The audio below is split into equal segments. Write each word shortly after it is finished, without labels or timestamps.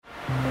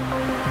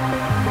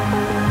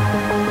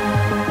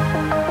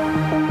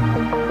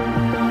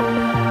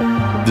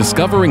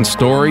discovering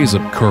stories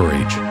of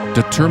courage,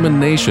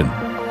 determination,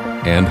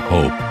 and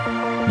hope.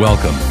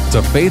 Welcome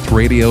to Faith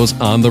Radio's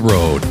On the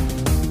Road.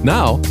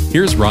 Now,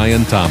 here's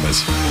Ryan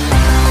Thomas.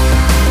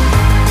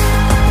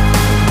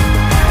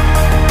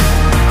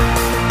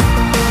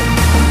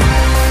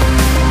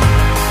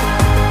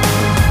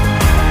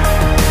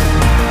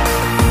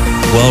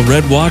 Well,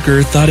 Rhett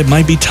Walker thought it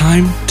might be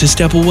time to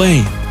step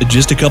away.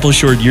 Just a couple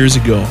short years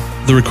ago,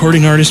 the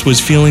recording artist was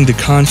feeling the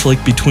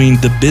conflict between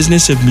the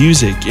business of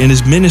music and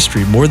his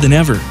ministry more than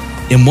ever,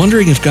 and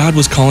wondering if God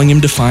was calling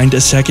him to find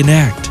a second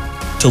act,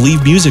 to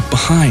leave music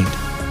behind.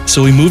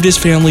 So he moved his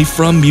family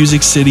from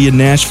Music City in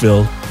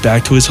Nashville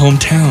back to his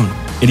hometown,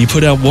 and he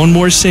put out one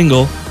more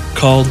single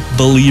called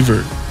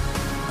Believer.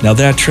 Now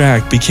that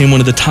track became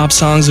one of the top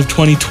songs of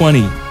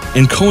 2020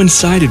 and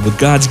coincided with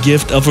God's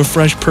gift of a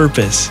fresh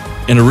purpose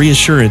and a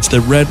reassurance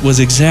that Rhett was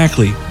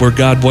exactly where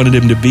God wanted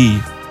him to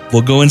be.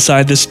 We'll go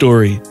inside the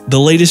story, the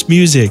latest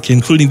music,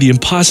 including the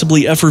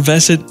impossibly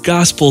effervescent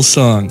gospel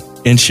song,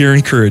 and share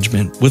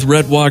encouragement with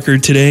Rhett Walker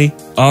today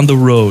on the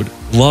road.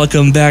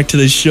 Welcome back to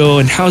the show,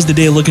 and how's the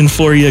day looking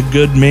for you,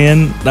 good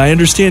man? I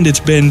understand it's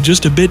been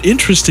just a bit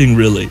interesting,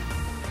 really.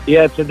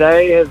 Yeah,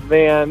 today has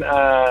been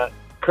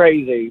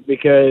crazy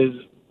because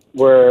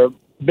we're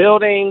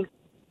building,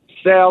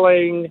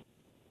 selling,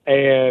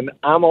 and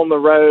I'm on the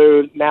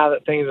road now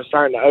that things are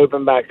starting to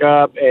open back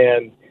up,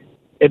 and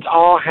it's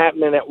all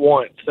happening at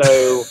once.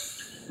 So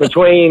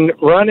between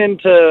running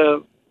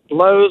to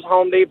Lowe's,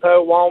 Home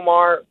Depot,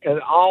 Walmart,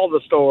 and all the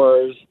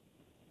stores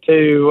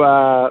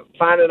to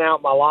finding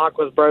out my lock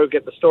was broke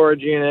at the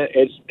storage unit,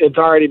 it's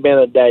already been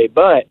a day.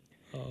 But,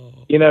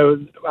 you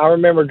know, I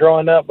remember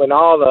growing up when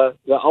all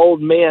the old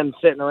men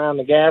sitting around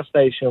the gas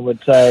station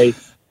would say,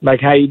 like,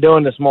 how you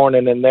doing this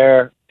morning? And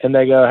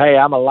they go, hey,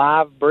 I'm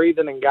alive,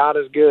 breathing, and God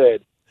is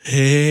good.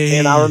 Hey.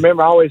 And I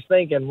remember always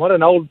thinking, what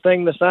an old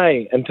thing to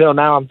say, until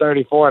now I'm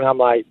 34, and I'm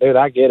like, dude,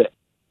 I get it.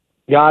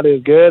 God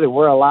is good, and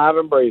we're alive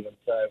and breathing.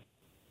 So.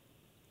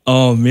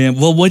 Oh, man.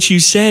 Well, what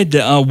you said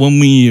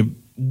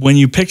when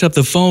you picked up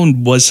the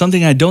phone was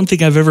something I don't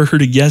think I've ever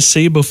heard a guest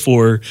say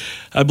before.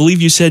 I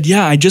believe you said,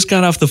 yeah, I just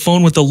got off the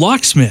phone with the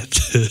locksmith.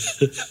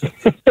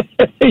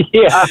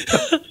 Yeah.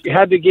 You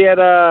had to get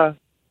the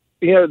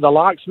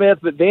locksmith,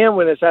 but then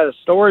when it's at a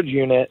storage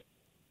unit,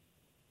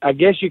 I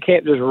guess you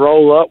can't just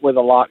roll up with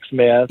a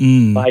locksmith.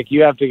 Like,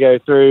 you have to go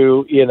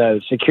through,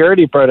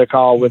 security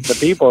protocol with the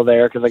people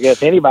there, because I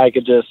guess anybody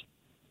could just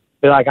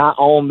be like, I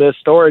own this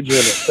storage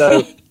unit. So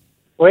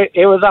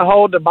it was a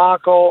whole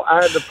debacle.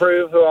 I had to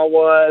prove who I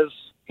was,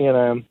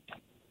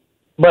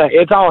 But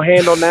it's all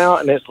handled now,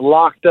 and it's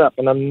locked up,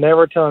 and I'm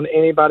never telling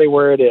anybody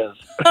where it is.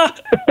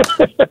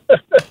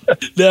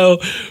 Now,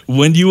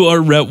 when you are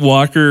Rhett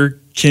Walker,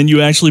 can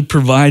you actually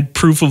provide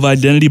proof of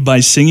identity by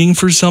singing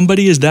for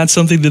somebody? Is that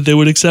something that they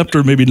would accept,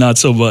 or maybe not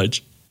so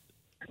much?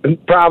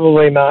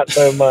 Probably not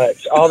so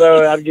much.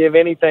 Although I'd give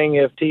anything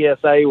if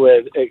TSA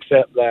would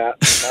accept that.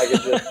 I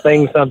could just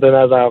sing something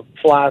as I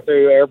fly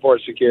through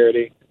airport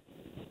security.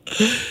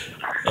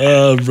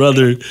 Oh,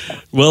 brother.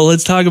 Well,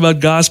 let's talk about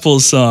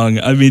gospel song.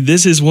 I mean,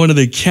 this is one of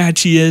the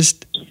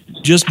catchiest,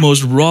 just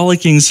most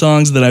rollicking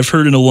songs that I've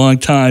heard in a long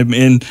time.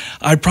 And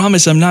I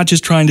promise I'm not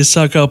just trying to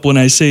suck up when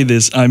I say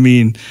this. I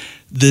mean,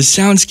 the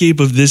soundscape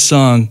of this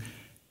song,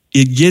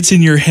 it gets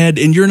in your head,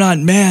 and you're not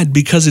mad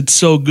because it's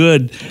so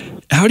good.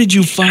 How did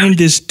you find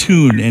this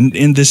tune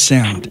and this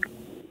sound?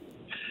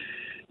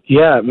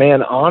 Yeah,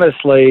 man,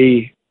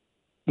 honestly,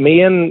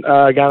 me and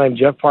a guy named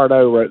Jeff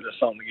Pardo wrote this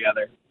song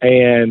together.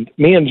 And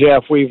me and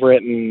Jeff, we've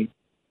written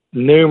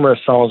numerous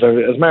songs over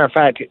it. As a matter of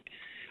fact,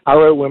 I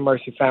wrote When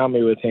Mercy Found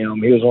Me with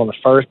him. He was one of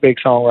the first big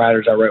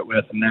songwriters I wrote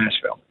with in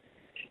Nashville.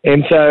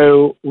 And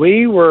so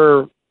we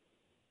were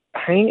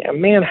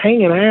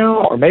hanging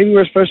out, or maybe we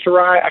were supposed to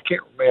write. I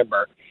can't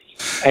remember.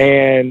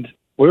 And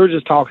we were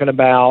just talking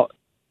about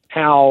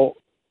how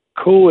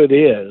cool it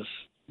is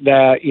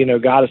that,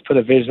 God has put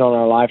a vision on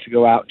our life to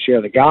go out and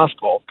share the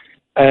gospel.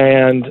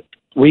 And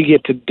we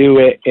get to do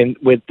it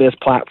with this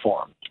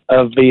platform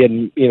of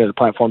being, the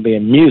platform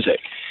being music.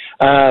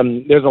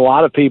 There's a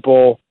lot of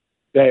people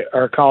that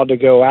are called to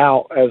go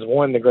out as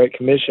one, the Great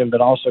Commission,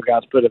 but also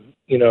God's put a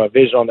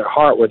vision on their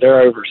heart where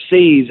they're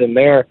overseas and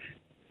they're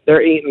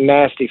eating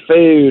nasty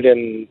food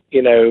and,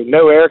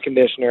 no air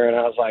conditioner. And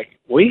I was like,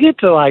 we get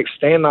to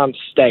stand on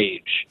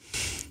stage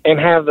and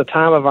have the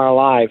time of our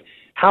life.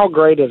 How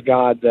great is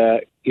God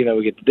that,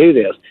 we get to do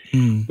this?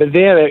 But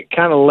then it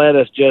kind of led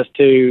us just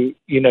to,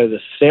 the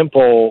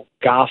simple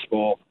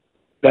gospel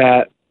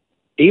that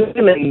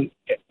even in,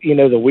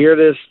 the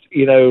weirdest,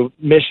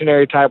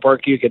 missionary type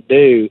work you could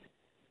do,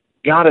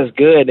 God is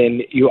good.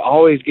 And you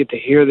always get to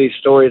hear these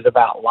stories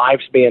about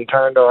lives being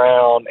turned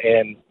around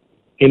and,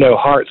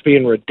 hearts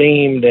being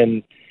redeemed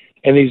and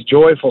these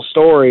joyful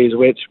stories,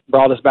 which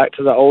brought us back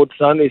to the old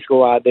Sunday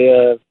school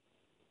idea of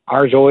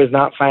our joy is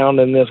not found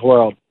in this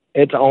world.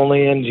 It's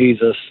only in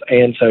Jesus.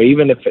 And so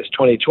even if it's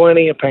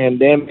 2020, a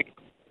pandemic,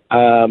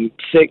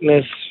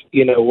 sickness,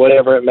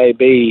 whatever it may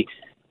be,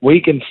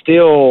 we can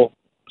still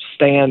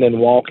stand and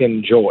walk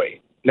in joy.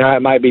 Now,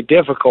 it might be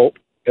difficult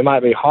It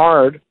might be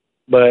hard,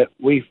 but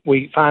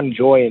we find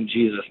joy in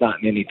Jesus,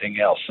 not in anything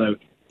else. So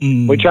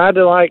we tried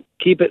to like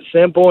keep it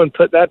simple and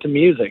put that to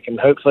music, and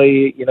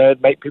hopefully,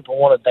 it'd make people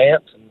want to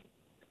dance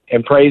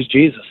and praise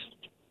Jesus.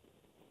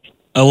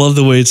 I love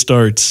the way it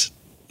starts.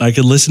 I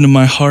could listen to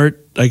my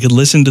heart. I could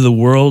listen to the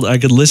world. I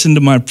could listen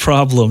to my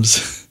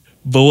problems.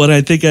 But what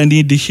I think I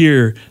need to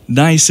hear,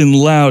 nice and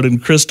loud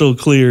and crystal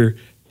clear,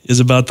 is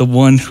about the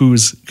one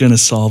who's going to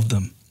solve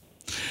them.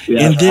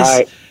 Yeah, and this,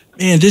 right.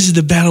 Man, this is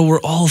the battle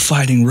we're all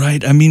fighting,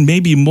 right? I mean,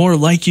 maybe more,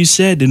 like you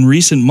said, in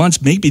recent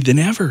months, maybe than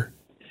ever.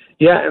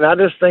 Yeah, and I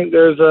just think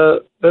there's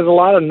a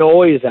lot of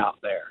noise out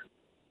there,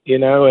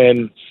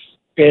 and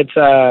it's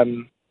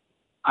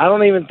I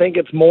don't even think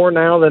it's more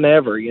now than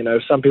ever.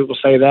 Some people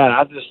say that.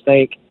 I just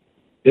think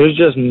there's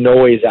just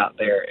noise out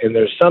there, and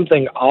there's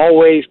something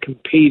always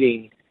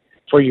competing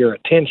for your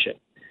attention.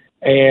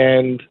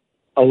 And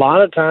a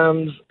lot of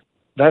times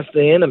that's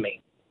the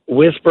enemy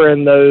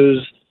whispering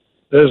those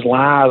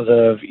lies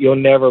of you'll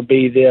never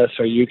be this,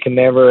 or you can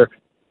never,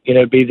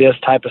 be this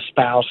type of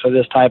spouse or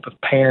this type of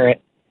parent.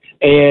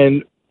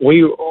 And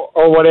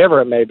or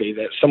whatever it may be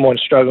that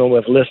someone's struggling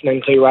with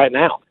listening to right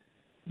now.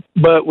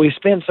 But we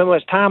spend so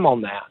much time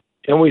on that,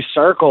 and we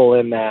circle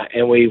in that,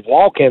 and we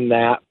walk in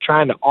that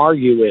trying to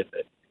argue with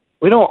it.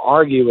 We don't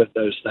argue with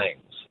those things.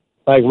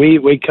 Like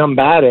we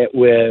combat it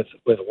with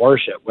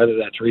worship, whether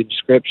that's reading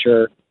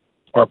scripture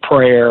or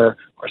prayer,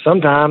 or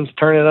sometimes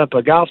turning up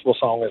a gospel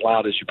song as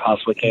loud as you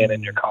possibly can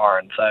in your car.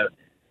 And so,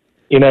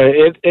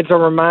 it's a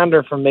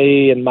reminder for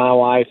me and my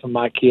wife and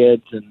my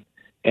kids and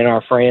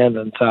our friends.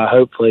 And so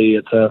hopefully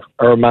it's a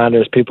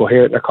reminder as people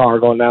hear it in their car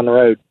going down the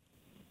road.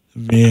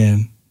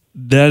 Man,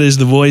 that is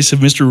the voice of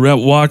Mr. Rhett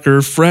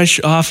Walker,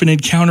 fresh off an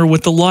encounter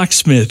with the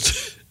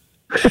locksmith.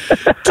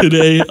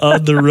 Today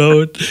on the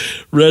road,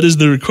 Rhett is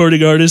the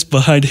recording artist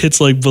behind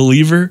hits like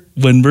Believer,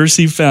 When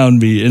Mercy Found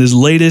Me, and his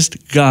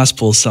latest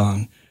gospel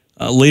song.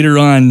 Later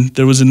on,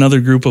 there was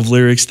another group of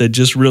lyrics that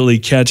just really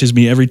catches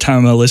me every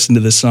time I listen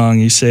to the song.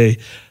 You say,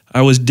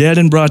 I was dead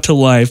and brought to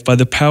life by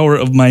the power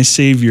of my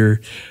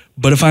Savior,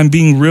 but if I'm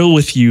being real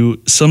with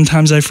you,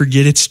 sometimes I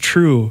forget it's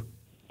true.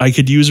 I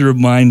could use a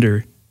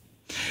reminder.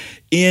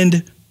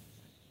 And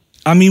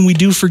I mean, we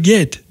do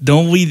forget,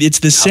 don't we? It's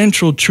the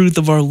central truth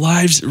of our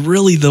lives,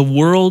 really the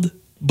world,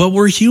 but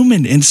we're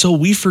human. And so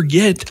we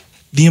forget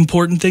the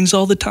important things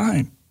all the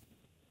time.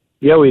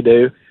 Yeah, we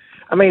do.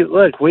 I mean,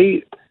 look,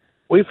 we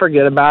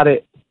forget about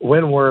it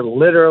when we're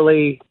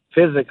literally,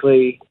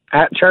 physically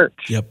at church.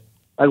 Yep.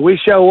 Like we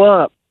show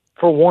up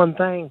for one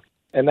thing,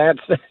 and that's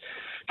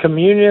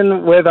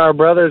communion with our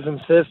brothers and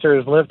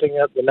sisters, lifting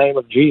up the name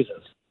of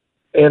Jesus.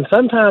 And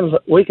sometimes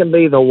we can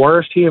be the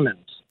worst humans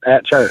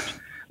at church.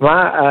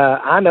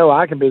 I know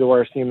I can be the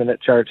worst human at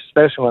church,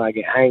 especially when I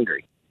get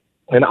hangry.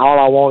 And all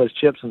I want is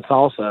chips and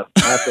salsa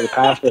after the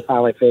pastor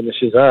finally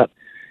finishes up.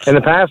 And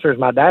the pastor is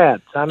my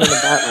dad. So I'm in the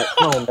back like,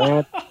 come on,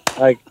 Dad.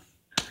 Like,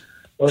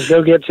 let's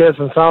go get chips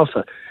and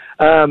salsa.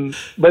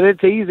 But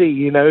it's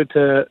easy,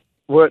 to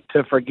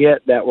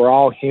forget that we're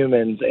all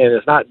humans, and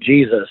it's not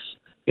Jesus.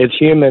 It's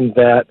humans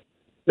that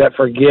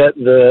forget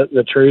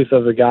the truth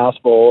of the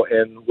gospel,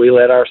 and we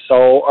let our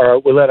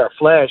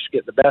flesh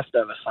get the best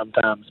of us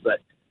sometimes.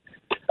 But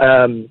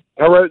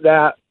I wrote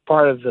that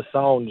part of the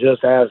song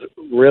just as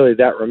really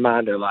that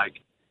reminder, like,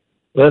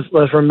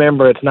 let's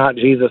remember it's not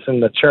Jesus in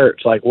the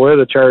church. Like, we're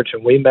the church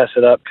and we mess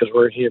it up because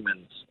we're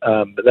humans.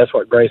 But that's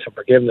what grace and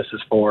forgiveness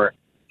is for.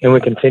 And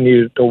we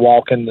continue to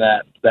walk in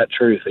that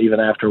truth even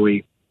after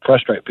we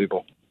frustrate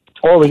people.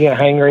 Or we get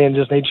hangry and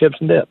just need chips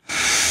and dip.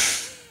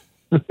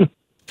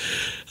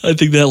 I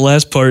think that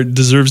last part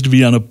deserves to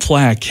be on a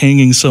plaque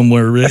hanging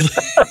somewhere, really.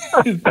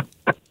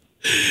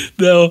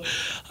 No,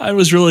 I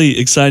was really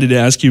excited to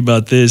ask you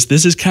about this.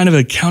 This is kind of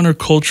a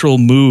countercultural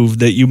move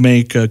that you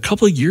make a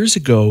couple of years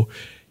ago.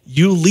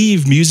 You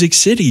leave Music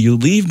City, you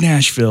leave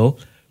Nashville,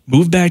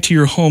 move back to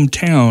your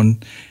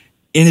hometown.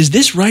 And is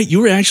this right? You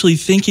were actually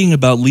thinking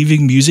about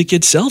leaving music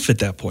itself at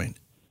that point.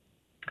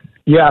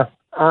 Yeah,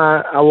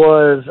 I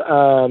was.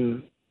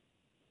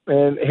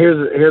 And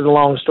here's a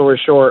long story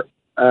short.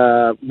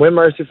 When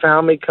Mercy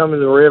Found Me, Come to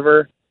the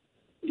River,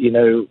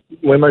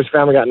 When Mercy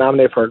Found Me got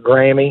nominated for a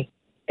Grammy.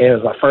 And it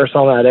was my first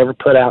song I'd ever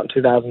put out in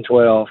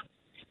 2012.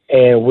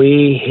 And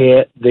we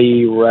hit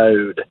the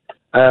road.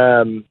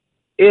 And,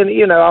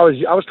 I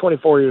was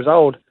 24 years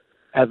old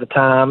at the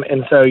time.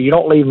 And so you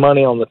don't leave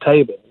money on the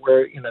table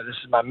where, this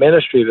is my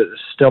ministry, but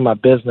it's still my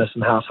business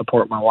and how I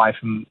support my wife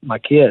and my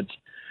kids.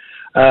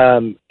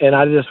 And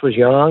I just was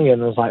young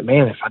and was like,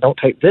 man, if I don't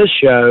take this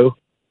show,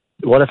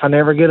 what if I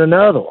never get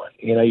another one?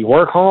 You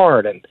work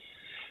hard. And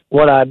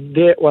what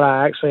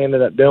I actually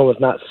ended up doing was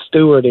not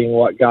stewarding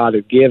what God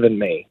had given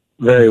me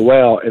very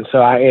well. And so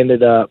I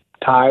ended up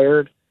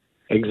tired,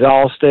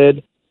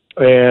 exhausted,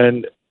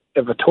 and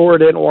if a tour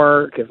didn't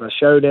work, if a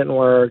show didn't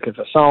work, if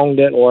a song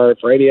didn't work,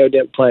 if radio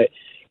didn't play,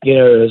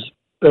 there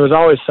was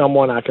always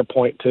someone I could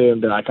point to and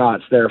be like, oh,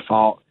 it's their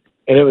fault.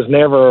 And it was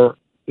never,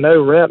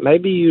 no, Rep,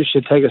 maybe you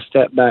should take a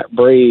step back,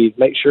 breathe,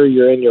 make sure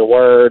you're in your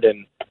word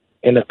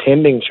and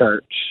attending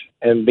church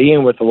and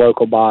being with the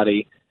local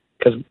body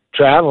because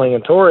traveling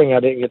and touring, I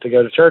didn't get to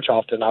go to church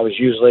often. I was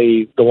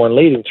usually the one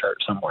leading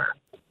church somewhere.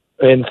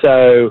 And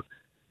so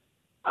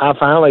I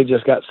finally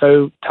just got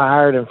so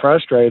tired and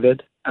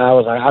frustrated. I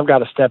was like, I've got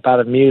to step out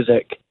of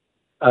music.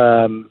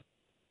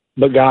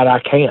 But God, I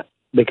can't,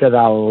 because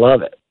I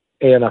love it.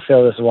 And I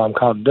feel this is what I'm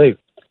called to do.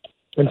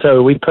 And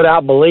so we put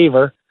out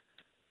Believer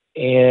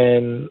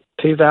in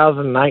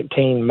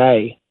 2019,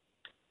 May.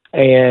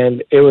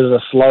 And it was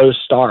a slow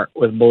start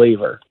with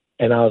Believer.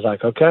 And I was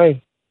like,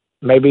 okay,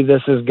 maybe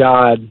this is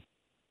God,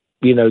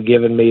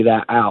 giving me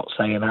that out,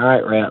 saying, all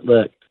right, Rhett,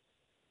 look,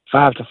 if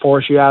I have to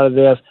force you out of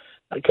this,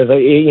 because,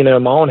 in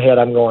my own head,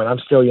 I'm going, I'm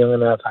still young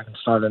enough, I can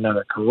start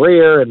another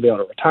career and be able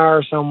to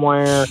retire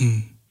somewhere.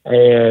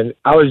 And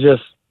I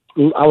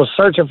was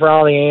searching for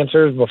all the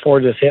answers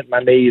before just hitting my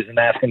knees and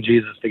asking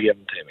Jesus to give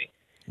them to me.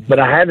 But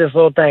I had this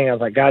little thing. I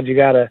was like, God, you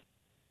gotta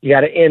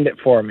end it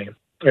for me.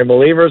 And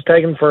Believer was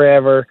taking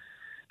forever.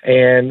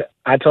 And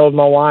I told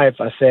my wife,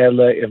 I said,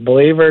 look, if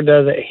Believer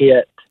doesn't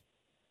hit,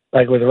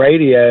 like with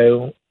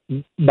radio,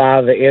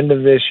 by the end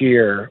of this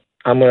year,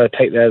 I'm going to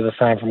take that as a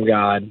sign from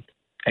God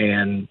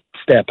and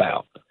step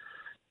out.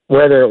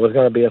 Whether it was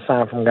going to be a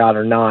sign from God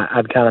or not,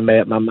 I'd kind of made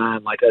up my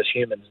mind like us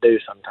humans do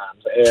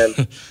sometimes.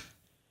 And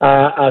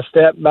I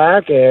stepped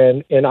back,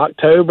 and in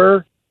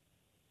October,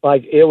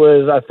 like it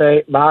was, I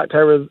think, by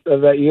October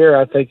of that year,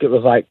 I think it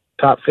was like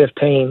top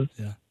 15,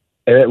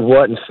 and it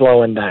wasn't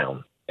slowing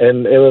down.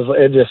 And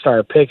it just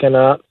started picking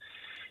up.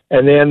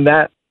 And then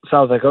so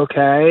I was like,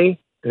 okay.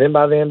 And then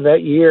by the end of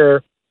that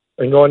year,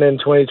 and going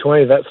into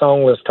 2020, that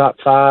song was top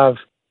 5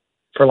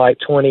 for like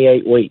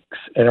 28 weeks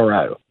in a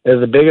row. It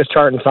was the biggest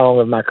charting song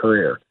of my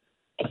career.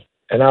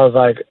 And I was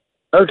like,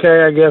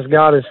 okay, I guess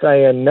God is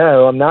saying,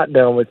 no, I'm not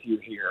done with you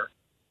here.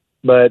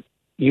 But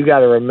you got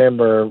to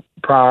remember,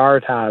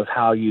 prioritize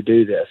how you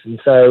do this. And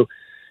so,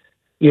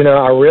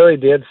 I really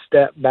did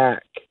step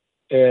back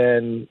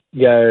and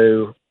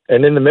go,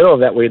 and in the middle of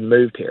that, we'd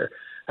moved here.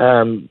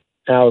 And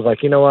I was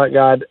like, you know what,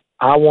 God,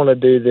 I want to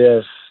do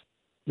this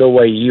the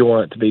way you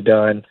want it to be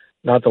done,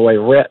 not the way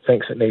Rhett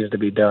thinks it needs to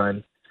be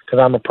done. Because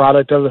I'm a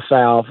product of the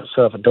South,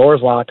 so if a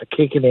door's locked, I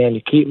kick it in,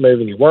 you keep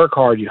moving, you work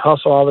hard, you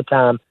hustle all the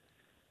time.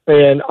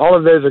 And all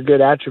of those are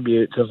good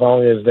attributes as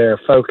long as they're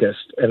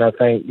focused. And I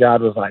think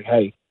God was like,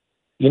 hey,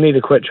 you need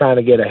to quit trying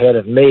to get ahead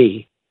of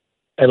me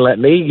and let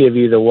me give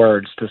you the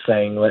words to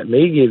sing. Let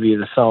me give you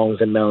the songs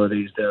and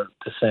melodies to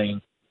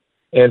sing.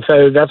 And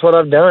so that's what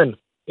I've done.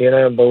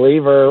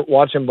 Believer,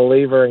 watching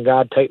Believer and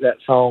God take that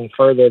song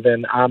further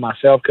than I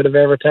myself could have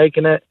ever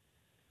taken it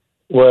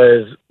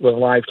was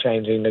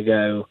life-changing to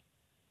go,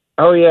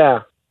 oh,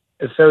 yeah,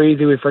 it's so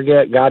easy we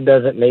forget God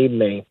doesn't need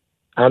me.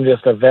 I'm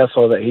just a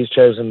vessel that he's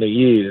chosen to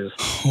use.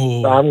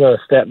 So I'm going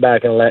to step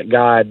back and let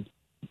God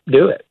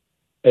do it.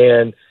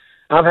 And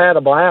I've had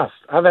a blast.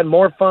 I've had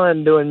more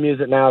fun doing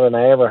music now than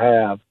I ever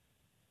have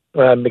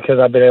because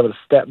I've been able to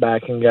step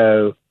back and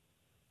go,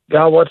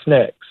 God, what's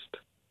next?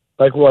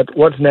 Like,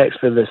 what's next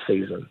for this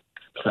season?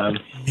 So,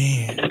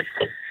 man,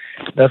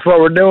 that's what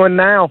we're doing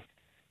now.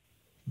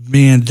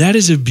 Man, that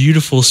is a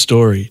beautiful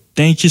story.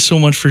 Thank you so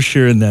much for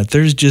sharing that.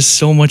 There's just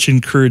so much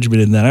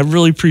encouragement in that. I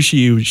really appreciate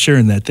you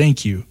sharing that.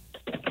 Thank you.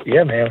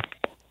 Yeah, man.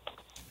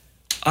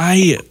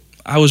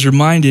 I was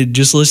reminded,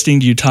 just listening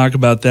to you talk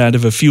about that,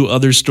 of a few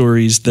other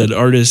stories that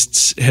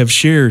artists have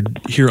shared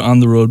here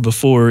on the road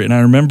before. And I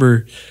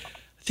remember,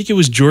 I think it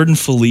was Jordan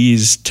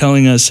Feliz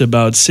telling us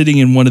about sitting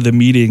in one of the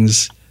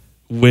meetings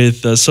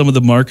with some of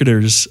the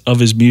marketers of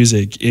his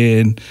music.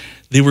 And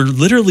they were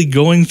literally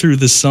going through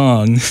the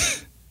song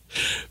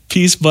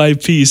piece by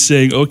piece,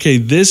 saying, okay,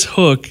 this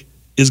hook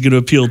is going to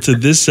appeal to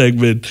this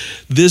segment.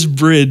 This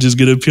bridge is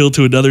going to appeal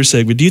to another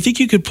segment. Do you think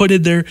you could put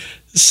in there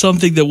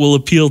something that will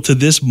appeal to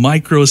this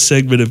micro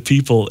segment of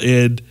people?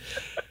 And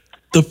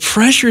the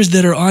pressures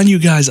that are on you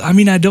guys, I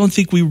mean, I don't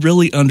think we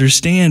really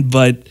understand,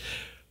 but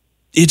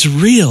it's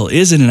real,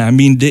 isn't it? I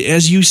mean,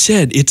 as you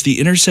said, it's the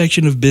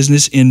intersection of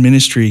business and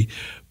ministry.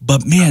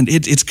 But man,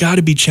 it's got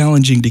to be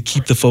challenging to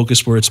keep the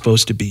focus where it's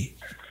supposed to be.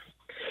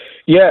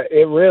 Yeah,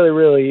 it really,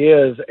 really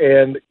is.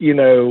 And,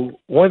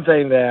 one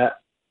thing that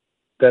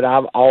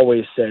I've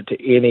always said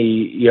to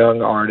any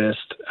young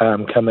artist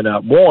coming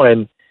up,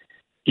 one,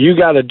 you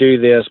got to do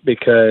this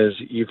because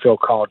you feel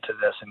called to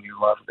this and you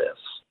love this.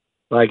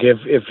 Like if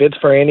it's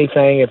for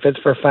anything, if it's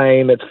for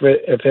fame, if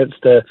it's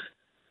to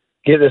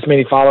get this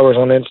many followers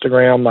on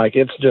Instagram, like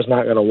it's just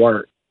not going to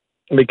work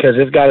because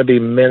it's got to be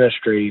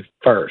ministry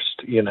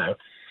first,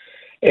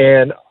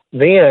 And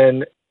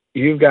then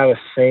you've got to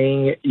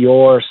sing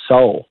your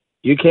soul.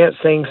 You can't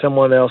sing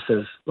someone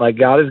else's. Like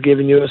God has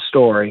given you a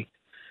story,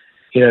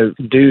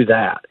 do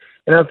that.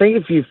 And I think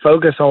if you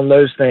focus on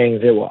those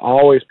things, it will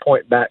always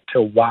point back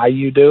to why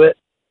you do it.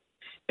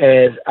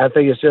 And I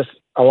think it's just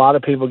a lot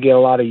of people get a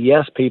lot of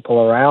yes people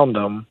around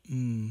them,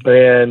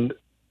 and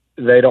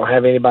they don't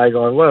have anybody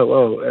going,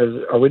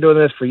 whoa, are we doing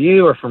this for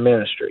you or for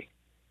ministry?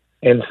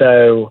 And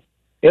so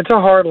it's a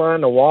hard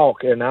line to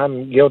walk, and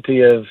I'm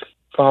guilty of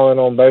falling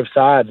on both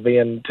sides,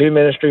 being too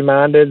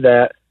ministry-minded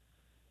that,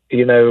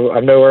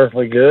 I'm no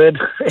earthly good,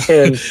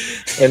 and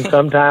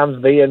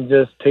sometimes being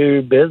just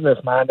too business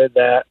minded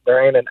that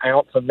there ain't an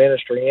ounce of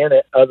ministry in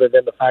it other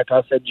than the fact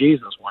I said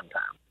Jesus one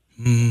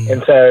time.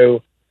 And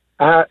so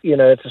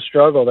it's a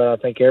struggle that I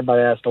think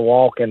everybody has to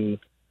walk, and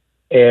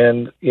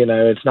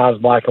it's not as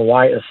black and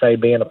white as say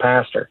being a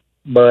pastor,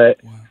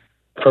 but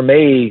for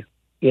me,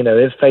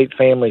 it's faith,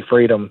 family,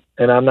 freedom,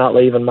 and I'm not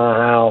leaving my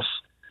house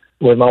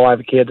with my wife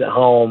and kids at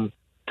home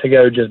to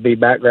go just be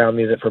background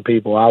music for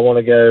people. I want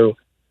to go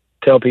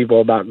tell people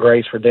about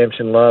grace,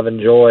 redemption, love,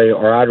 and joy,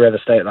 or I'd rather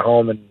stay at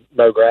home and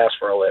mow grass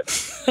for a living.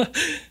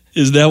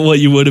 Is that what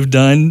you would have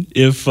done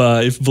if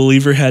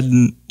Believer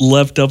hadn't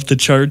leapt up the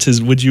charts?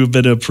 Would you have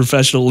been a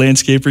professional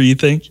landscaper, you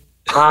think?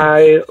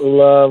 I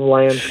love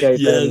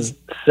landscaping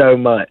so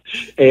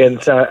much. And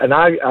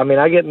I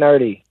get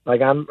nerdy.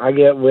 Like I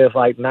get with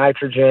like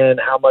nitrogen,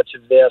 how much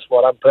of this,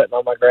 what I'm putting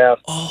on my grass.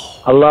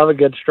 Oh. I love a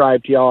good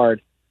striped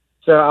yard.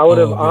 So I would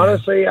have,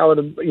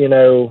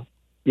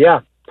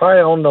 probably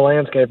owned the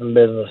landscaping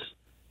business.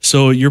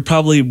 So you're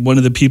probably one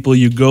of the people,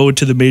 you go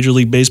to the Major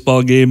League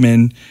Baseball game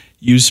and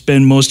you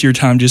spend most of your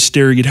time just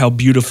staring at how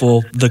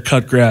beautiful the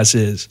cut grass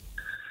is.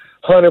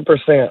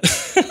 100%.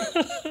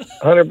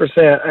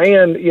 100%.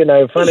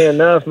 And, funny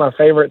enough, my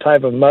favorite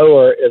type of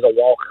mower is a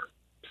walker.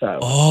 So.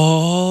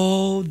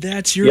 Oh,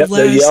 that's your last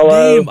the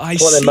yellow, name. I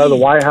see. What they mow the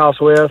White House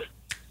with.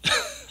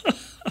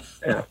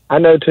 Yeah, I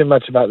know too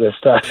much about this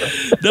stuff.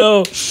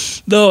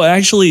 No,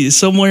 actually,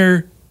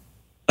 somewhere,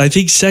 I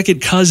think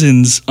second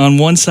cousins on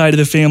one side of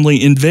the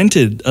family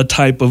invented a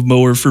type of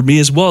mower for me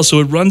as well. So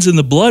it runs in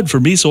the blood for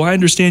me, so I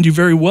understand you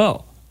very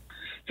well.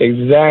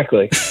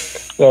 Exactly.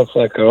 That's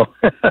so cool.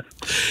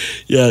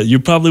 Yeah, you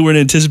probably weren't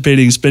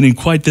anticipating spending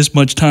quite this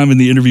much time in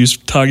the interviews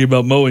talking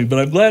about mowing, but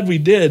I'm glad we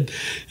did.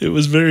 It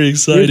was very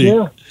exciting.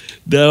 Yeah.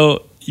 Now,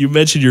 you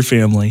mentioned your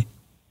family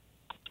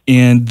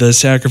and the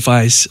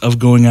sacrifice of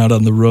going out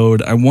on the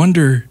road. I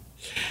wonder,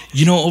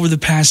 over the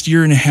past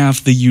year and a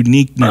half, the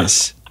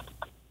uniqueness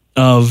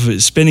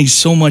of spending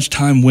so much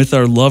time with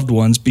our loved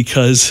ones,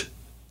 because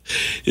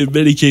in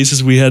many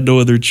cases we had no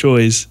other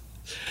choice.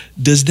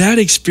 Does that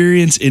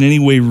experience in any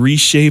way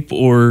reshape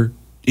or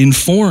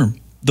inform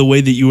the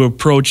way that you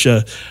approach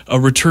a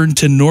return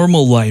to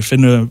normal life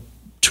and a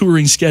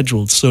touring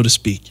schedule, so to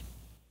speak?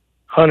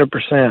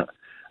 100%.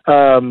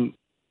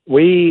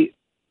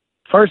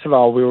 First of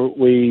all,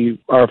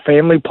 our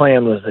family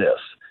plan was this.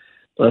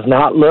 Let's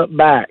not look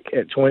back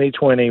at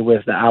 2020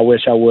 with the I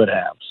wish I would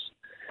have.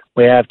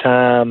 We have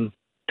time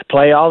to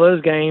play all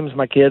those games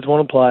my kids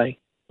want to play.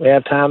 We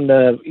have time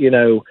to,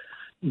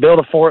 build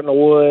a fort in the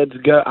woods.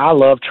 I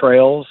love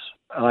trails.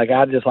 I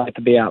just like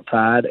to be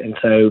outside. And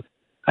so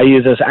I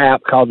use this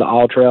app called the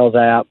All Trails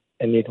app,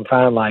 and you can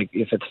find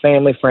if it's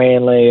family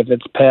friendly, if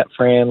it's pet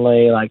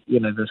friendly,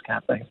 this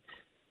kind of thing.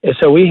 And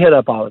so we hit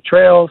up all the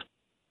trails.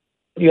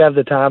 You have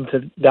the time to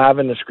dive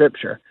into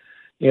scripture.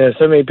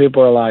 So many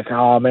people are like,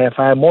 oh man, if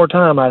I had more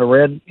time, I'd have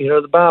read,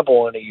 the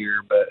Bible in a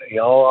year, but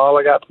all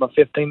I got is my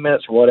 15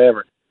 minutes or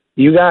whatever.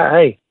 You got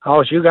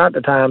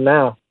the time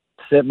now.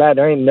 Sit back.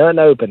 There ain't nothing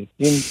open,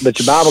 but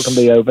your Bible can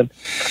be open.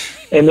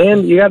 And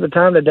then you got the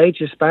time to date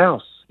your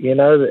spouse.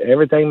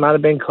 Everything might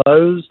have been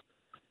closed,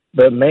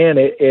 but man,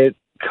 it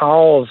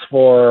calls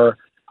for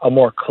a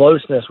more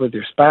closeness with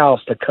your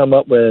spouse to come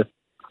up with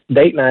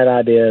date night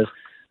ideas.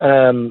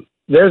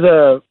 There's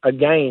a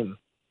game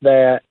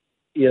that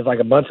is like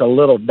a bunch of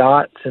little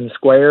dots and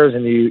squares,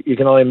 and you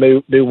can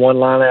only do one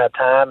line at a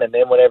time, and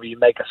then whenever you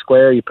make a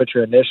square, you put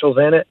your initials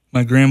in it.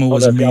 My grandma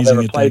was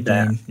amazing at that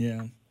game.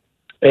 Yeah.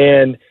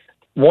 And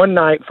one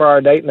night for our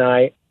date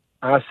night,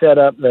 I set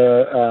up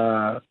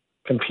the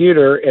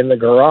computer in the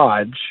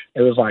garage.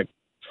 It was like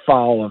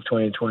fall of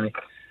 2020.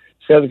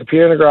 Set up the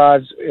computer in the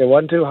garage. It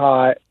wasn't too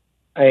hot,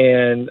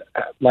 and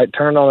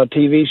turned on a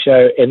TV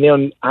show, and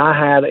then I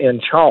had in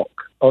chalk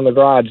on the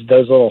garage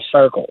those little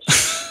circles.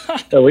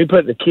 So we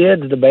put the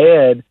kids to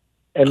bed,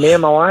 and me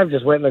and my wife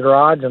just went in the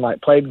garage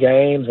and played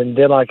games and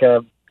did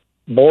a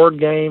board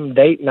game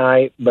date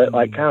night, but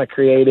kind of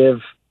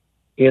creative,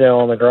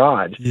 on the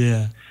garage.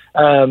 Yeah.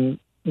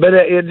 But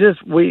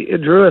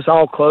it drew us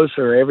all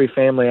closer, every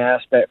family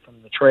aspect,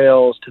 from the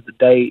trails to the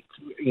dates,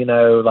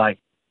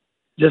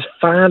 just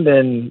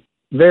finding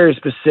very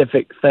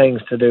specific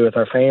things to do with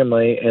our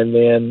family, and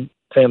then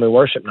family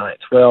worship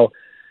nights. Well,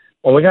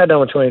 when we got done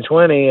with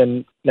 2020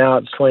 and now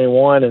it's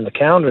 21 and the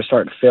calendar's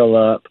starting to fill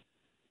up,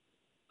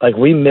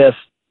 we missed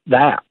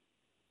that.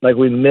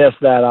 We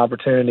missed that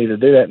opportunity to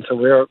do that. And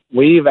so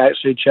we've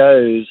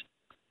actually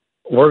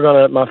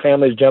my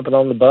family's jumping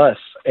on the bus.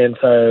 And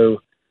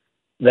so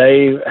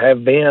they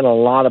have been a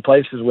lot of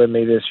places with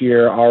me this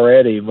year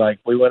already.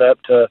 We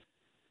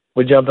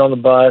jumped on the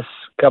bus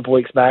a couple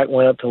weeks back,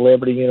 went up to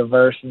Liberty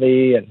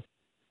University and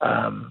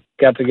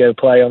got to go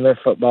play on their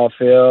football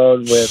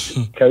field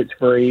with Coach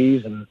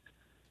Breeze. And,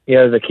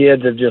 the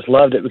kids have just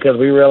loved it because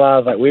we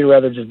realized we'd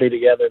rather just be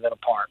together than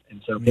apart.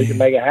 And so if we can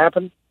make it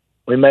happen,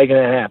 we're making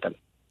it happen.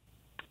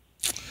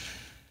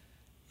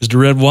 Mr.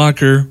 Rhett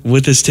Walker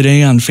with us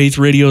today on Faith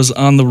Radio's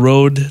On the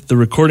Road, the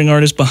recording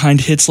artist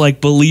behind hits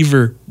like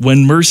Believer,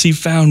 When Mercy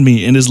Found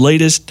Me, and his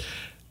latest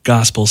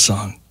gospel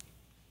song.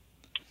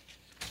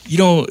 You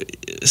know,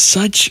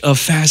 such a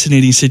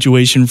fascinating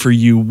situation for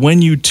you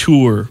when you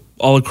tour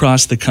all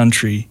across the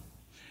country.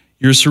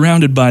 You're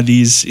surrounded by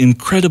these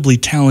incredibly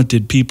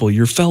talented people,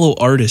 your fellow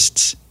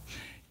artists,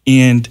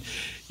 and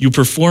you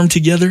perform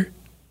together,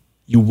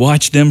 you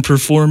watch them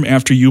perform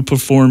after you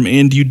perform,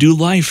 and you do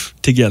life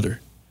together.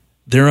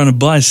 They're on a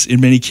bus in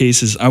many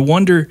cases. I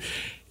wonder,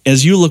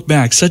 as you look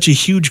back, such a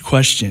huge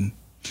question,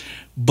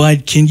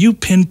 but can you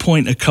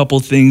pinpoint a couple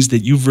things that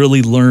you've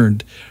really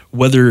learned,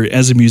 whether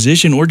as a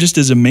musician or just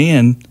as a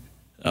man,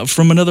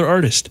 from another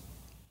artist?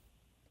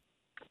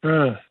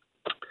 I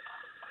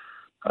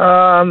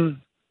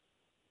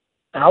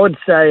would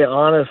say,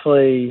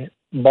 honestly,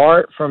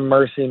 Bart from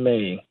Mercy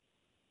Me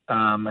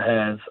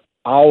has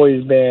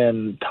always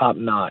been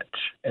top-notch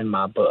in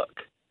my book.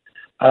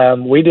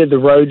 We did the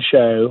road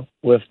show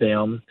with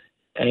them,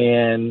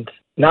 and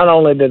not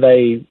only did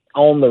they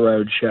own the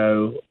road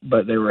show,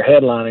 but they were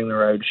headlining the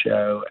road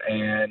show.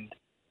 And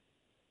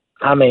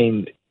I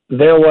mean,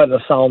 there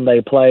wasn't a song they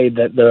played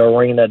that the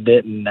arena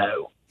didn't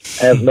know,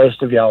 as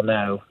most of y'all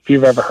know. If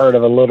you've ever heard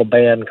of a little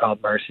band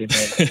called Mercy Me,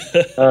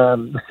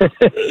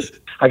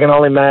 I can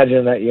only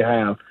imagine that you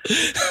have.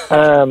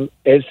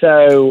 And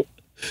so,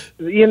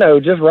 you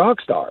know, just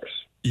rock stars.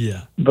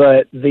 Yeah.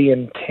 But the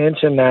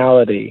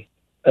intentionality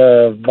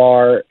of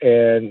Bart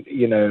and,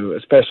 you know,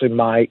 especially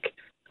Mike,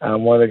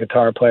 one of the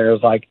guitar players,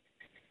 like,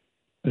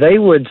 they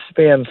would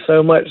spend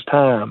so much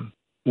time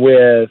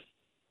with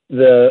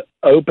the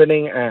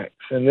opening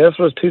acts. And this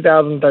was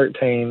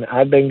 2013.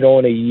 I'd been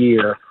going a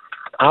year.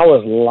 I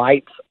was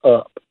lights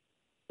up.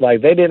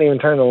 Like, they didn't even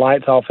turn the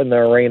lights off in the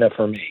arena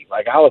for me.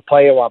 Like, I was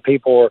playing while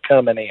people were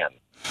coming in.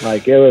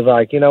 Like, it was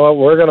like, you know what,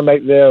 we're going to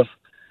make this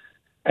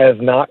as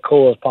not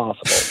cool as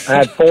possible. I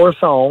had 4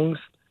 songs.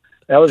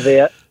 That was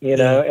it, you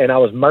know, and I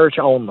was merch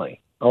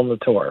only on the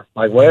tour.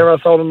 Like, whenever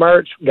I sold the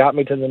merch, got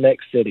me to the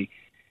next city.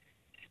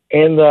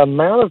 And the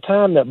amount of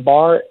time that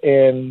Bart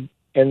and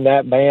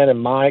that band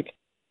and Mike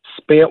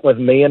spent with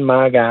me and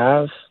my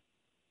guys,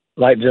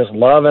 like, just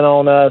loving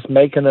on us,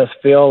 making us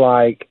feel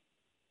like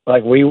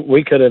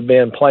we could have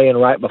been playing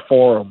right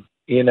before them,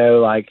 you know,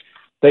 like,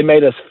 they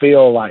made us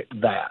feel like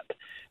that.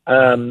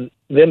 Then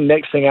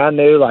next thing I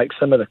knew, like,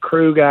 some of the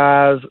crew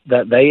guys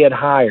that they had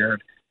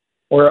hired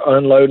were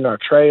unloading our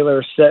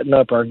trailer, setting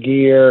up our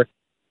gear.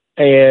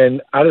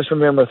 And I just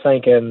remember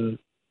thinking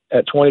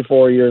at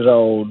 24 years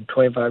old,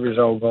 25 years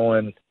old,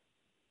 going,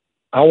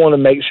 I want to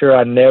make sure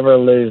I never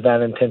lose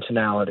that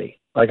intentionality.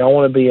 Like, I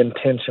want to be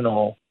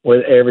intentional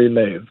with every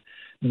move.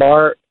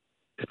 Bart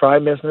is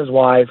probably missing his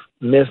wife,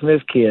 missing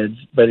his kids,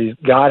 but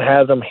God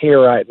has them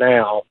here right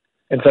now.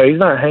 And so he's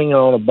not hanging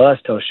on a bus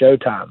till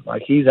showtime.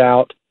 Like, he's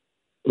out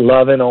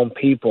loving on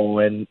people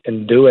and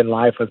doing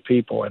life with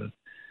people.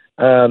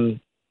 And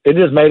it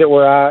just made it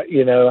where I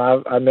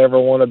never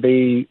want to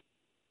be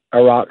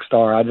a rock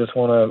star. I just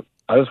want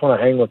to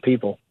hang with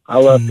people. I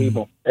love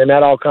people. And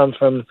that all comes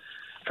from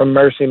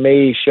Mercy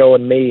Me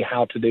showing me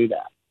how to do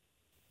that.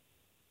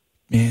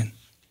 Man,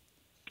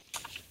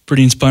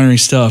 pretty inspiring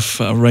stuff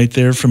right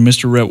there from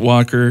Mr. Rhett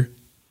Walker.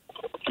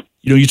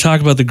 You know, you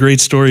talk about the great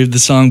story of the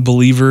song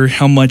Believer,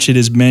 how much it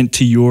has meant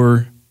to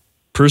your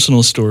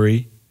personal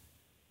story.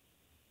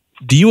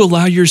 Do you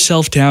allow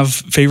yourself to have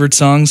favorite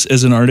songs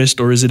as an artist,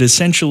 or is it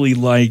essentially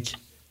like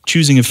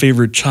choosing a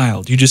favorite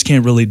child? You just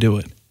can't really do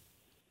it.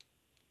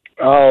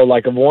 Oh,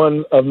 like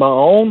one of my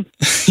own?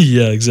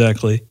 Yeah,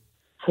 exactly.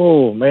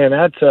 Oh, man,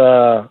 that's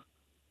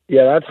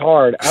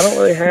hard. I don't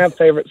really have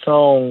favorite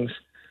songs.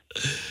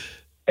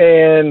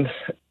 And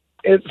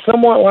it's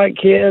somewhat like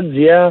kids,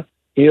 yeah.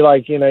 You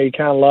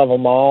kind of love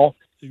them all.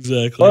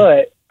 Exactly.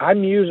 But by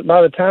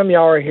the time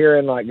y'all are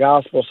hearing like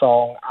gospel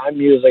song, I'm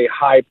usually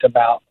hyped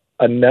about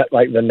the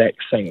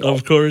next single.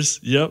 Of course,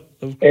 yep.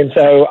 And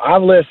so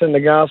I've listened to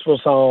gospel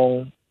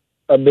song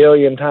a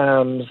billion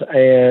times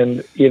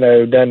and, you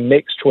know, done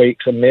mix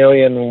tweaks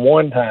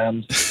 1,000,001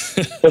 times.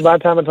 So by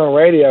the time it's on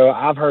radio,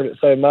 I've heard it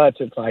so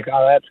much, it's like,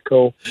 oh, that's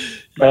cool.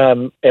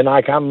 And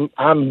like I'm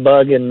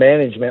bugging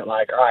management,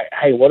 like, all right,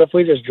 hey, what if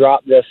we just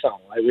drop this song?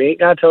 Like, we ain't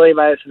got to tell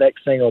anybody it's the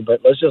next single,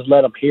 but let's just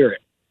let them hear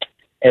it.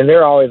 And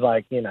they're always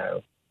like, you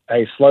know,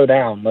 hey, slow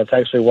down. Let's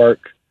actually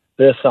work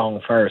this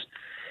song first.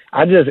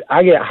 I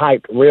get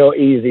hyped real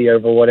easy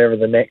over whatever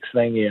the next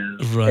thing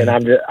is, right. And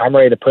I'm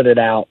ready to put it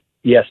out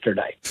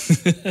yesterday.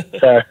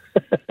 So.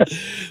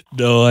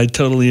 No, I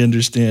totally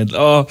understand.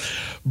 Oh,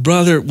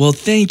 brother, well,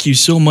 thank you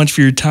so much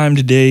for your time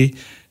today.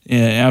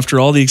 After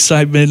all the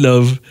excitement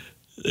of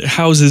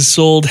houses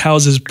sold,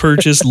 houses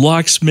purchased,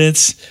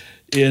 locksmiths,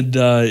 and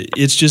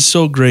it's just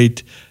so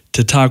great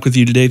to talk with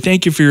you today.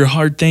 Thank you for your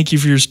heart. Thank you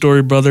for your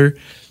story, brother.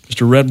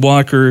 Mr. Rhett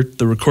Walker,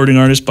 the recording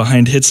artist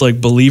behind hits like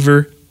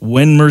Believer,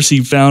 When Mercy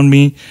Found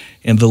Me,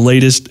 and the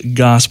latest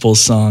gospel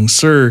song.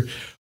 Sir,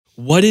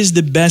 what is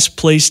the best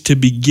place to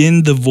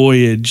begin the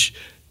voyage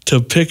to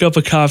pick up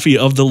a copy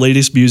of the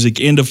latest music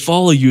and to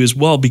follow you as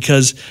well,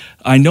 because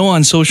I know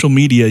on social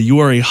media you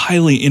are a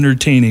highly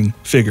entertaining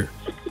figure.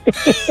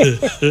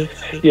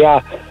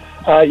 Yeah.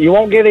 You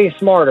won't get any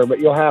smarter, but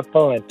you'll have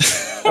fun.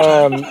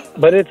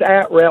 But it's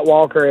at Rhett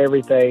Walker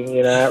everything,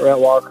 at Rhett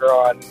Walker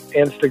on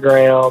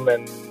Instagram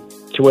and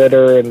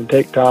Twitter and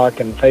TikTok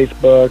and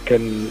Facebook,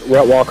 and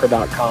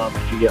RhettWalker.com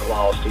if you get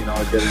lost.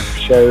 I go to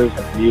shows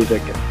and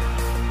music and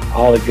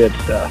all the good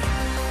stuff.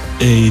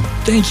 Hey,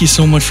 thank you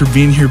so much for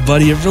being here,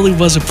 buddy. It really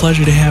was a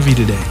pleasure to have you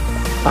today.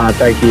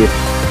 Thank you.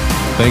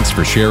 Thanks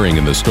for sharing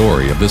in the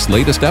story of this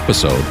latest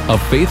episode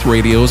of Faith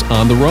Radio's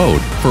On the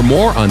Road. For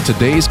more on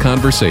today's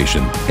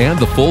conversation and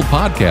the full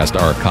podcast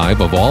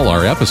archive of all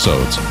our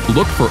episodes,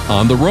 look for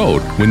On the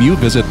Road when you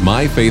visit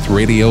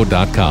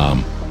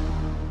myfaithradio.com.